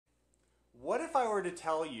What if I were to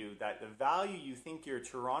tell you that the value you think your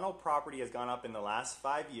Toronto property has gone up in the last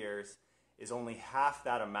 5 years is only half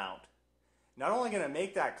that amount? Not only going to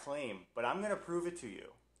make that claim, but I'm going to prove it to you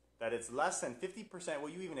that it's less than 50%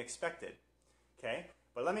 what you even expected. Okay?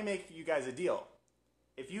 But let me make you guys a deal.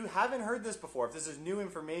 If you haven't heard this before, if this is new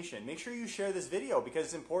information, make sure you share this video because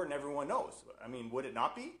it's important everyone knows. I mean, would it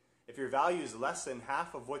not be? If your value is less than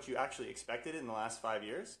half of what you actually expected in the last 5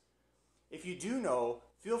 years? If you do know,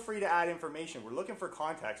 feel free to add information. We're looking for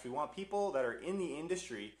context. We want people that are in the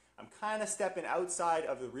industry. I'm kind of stepping outside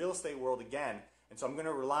of the real estate world again, and so I'm going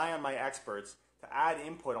to rely on my experts to add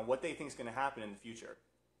input on what they think is going to happen in the future.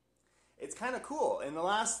 It's kind of cool. In the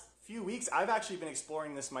last few weeks, I've actually been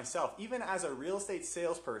exploring this myself. Even as a real estate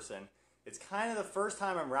salesperson, it's kind of the first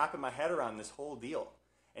time I'm wrapping my head around this whole deal.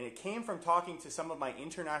 And it came from talking to some of my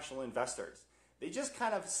international investors. They just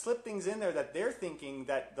kind of slip things in there that they're thinking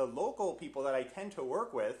that the local people that I tend to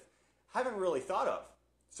work with haven't really thought of.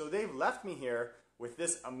 So they've left me here with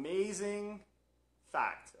this amazing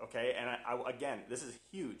fact, okay? And again, this is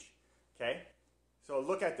huge, okay? So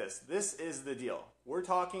look at this. This is the deal. We're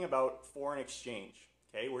talking about foreign exchange,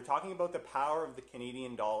 okay? We're talking about the power of the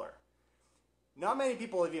Canadian dollar. Not many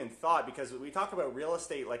people have even thought, because we talk about real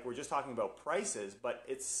estate like we're just talking about prices, but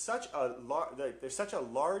it's such a there's such a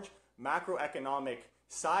large macroeconomic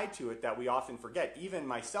side to it that we often forget, even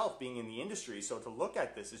myself being in the industry. So to look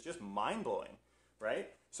at this is just mind-blowing, right?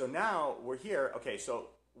 So now we're here. Okay, so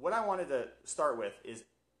what I wanted to start with is,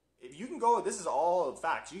 if you can go, this is all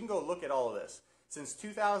facts, you can go look at all of this. Since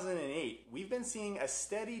 2008, we've been seeing a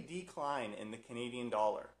steady decline in the Canadian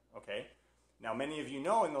dollar, okay? Now, many of you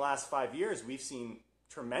know in the last 5 years, we've seen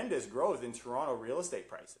tremendous growth in Toronto real estate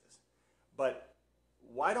prices. But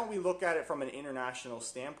why don't we look at it from an international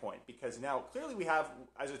standpoint? Because now, clearly we have,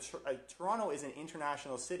 Toronto is an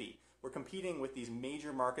international city. We're competing with these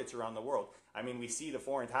major markets around the world. I mean, we see the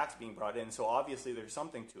foreign tax being brought in, so obviously there's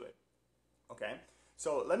something to it, okay?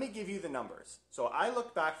 So let me give you the numbers. So I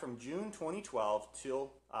looked back from June 2012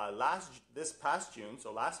 till this past June,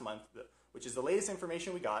 so last month, which is the latest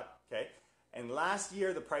information we got, okay? And last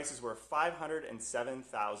year, the prices were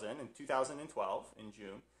 $507,000 in 2012 in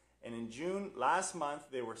June. And in June, last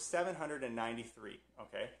month, they were $793,000,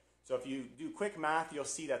 okay? So if you do quick math, you'll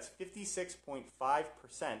see that's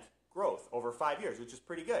 56.5% growth over 5 years, which is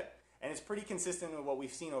pretty good. And it's pretty consistent with what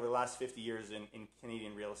we've seen over the last 50 years in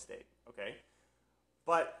Canadian real estate, okay?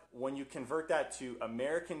 But when you convert that to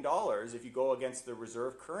American dollars, if you go against the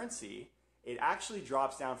reserve currency, it actually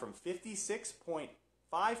drops down from 56.5%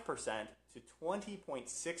 to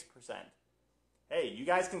 20.6%. Hey, you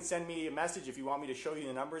guys can send me a message if you want me to show you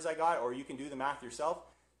the numbers I got, or you can do the math yourself.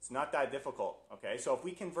 It's not that difficult, okay? So if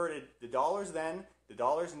we converted the dollars then, the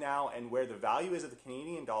dollars now, and where the value is of the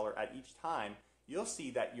Canadian dollar at each time, you'll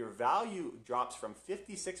see that your value drops from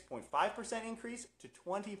 56.5% increase to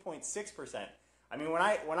 20.6%. I mean, when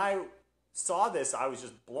I saw this, I was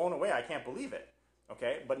just blown away. I can't believe it.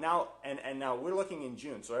 Okay, but now, and now we're looking in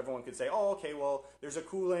June, so everyone could say, oh, okay, well, there's a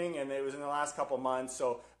cooling, and it was in the last couple months,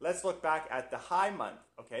 so let's look back at the high month,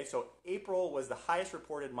 okay? So April was the highest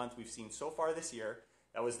reported month we've seen so far this year.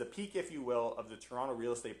 That was the peak, if you will, of the Toronto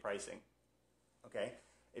real estate pricing, okay?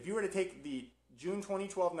 If you were to take the June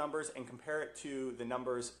 2012 numbers and compare it to the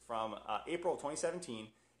numbers from April 2017,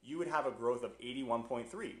 you would have a growth of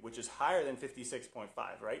 81.3, which is higher than 56.5,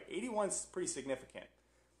 right? 81 is pretty significant.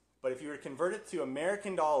 But if you were to convert it to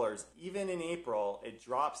American dollars, even in April, it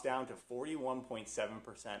drops down to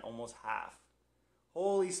 41.7%, almost half.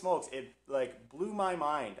 Holy smokes, it like blew my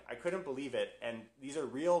mind. I couldn't believe it, and these are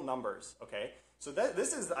real numbers, okay? So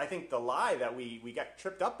this is, I think, the lie that we get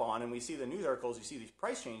tripped up on, and we see the news articles, you see these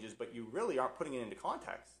price changes, but you really aren't putting it into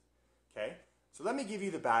context, okay? So let me give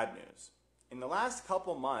you the bad news. In the last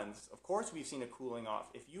couple months, of course, we've seen a cooling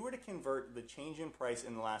off. If you were to convert the change in price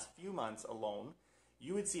in the last few months alone,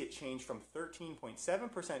 you would see it change from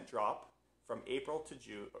 13.7% drop from April to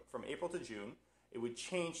June. It would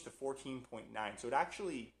change to 14.9. So it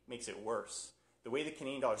actually makes it worse. The way the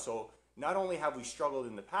Canadian dollar. So not only have we struggled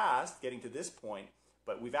in the past getting to this point,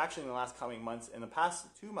 but we've actually in the last coming months, in the past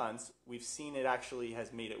 2 months, we've seen it actually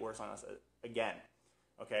has made it worse on us again.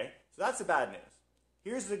 Okay, so that's the bad news.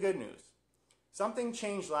 Here's the good news. Something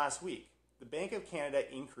changed last week. The Bank of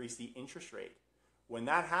Canada increased the interest rate. When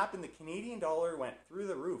that happened, the Canadian dollar went through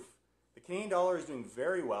the roof. The Canadian dollar is doing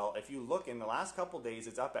very well. If you look in the last couple days,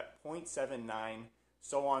 it's up at 0.79,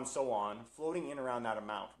 so on, floating in around that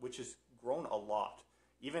amount, which has grown a lot,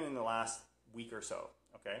 even in the last week or so,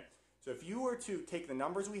 okay? So if you were to take the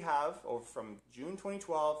numbers we have over from June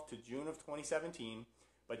 2012 to June of 2017,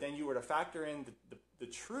 but then you were to factor in the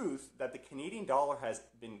truth that the Canadian dollar has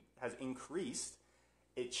increased.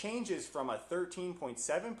 It changes from a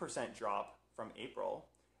 13.7% drop from April,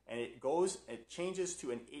 and it changes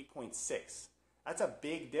to an 8.6. That's a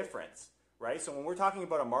big difference, right? So when we're talking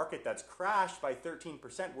about a market that's crashed by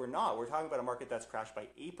 13%, we're not. We're talking about a market that's crashed by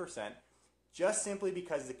 8%, just simply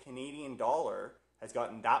because the Canadian dollar has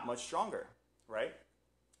gotten that much stronger, right?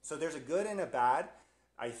 So there's a good and a bad.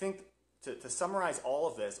 I think to summarize all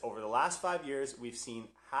of this, over the last 5 years, we've seen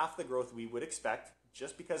half the growth we would expect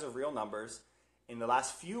just because of real numbers. In the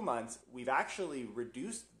last few months, we've actually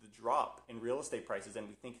reduced the drop in real estate prices, and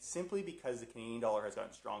we think simply because the Canadian dollar has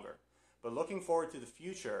gotten stronger. But looking forward to the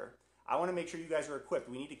future, I want to make sure you guys are equipped.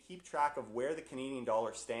 We need to keep track of where the Canadian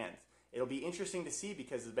dollar stands. It'll be interesting to see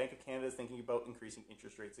because the Bank of Canada is thinking about increasing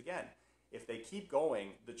interest rates again. If they keep going,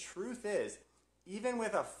 the truth is, even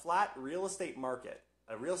with a flat real estate market,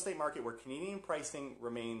 a real estate market where Canadian pricing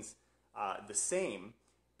remains the same,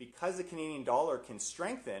 because the Canadian dollar can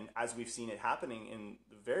strengthen, as we've seen it happening in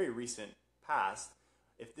the very recent past,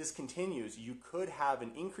 if this continues, you could have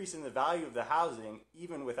an increase in the value of the housing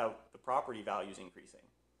even without the property values increasing.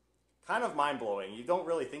 Kind of mind-blowing. You don't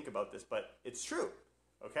really think about this, but it's true,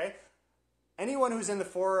 okay? Anyone who's in the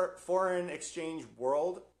foreign exchange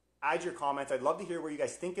world, add your comments. I'd love to hear where you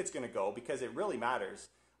guys think it's going to go because it really matters.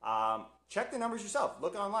 Check the numbers yourself.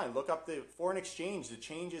 Look online. Look up the foreign exchange, the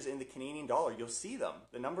changes in the Canadian dollar. You'll see them.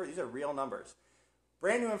 The numbers, these are real numbers.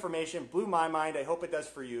 Brand new information. Blew my mind. I hope it does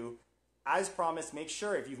for you. As promised, make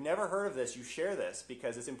sure if you've never heard of this, you share this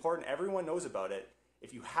because it's important everyone knows about it.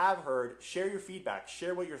 If you have heard, share your feedback.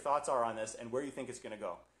 Share what your thoughts are on this and where you think it's going to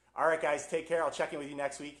go. All right, guys, take care. I'll check in with you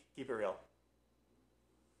next week. Keep it real.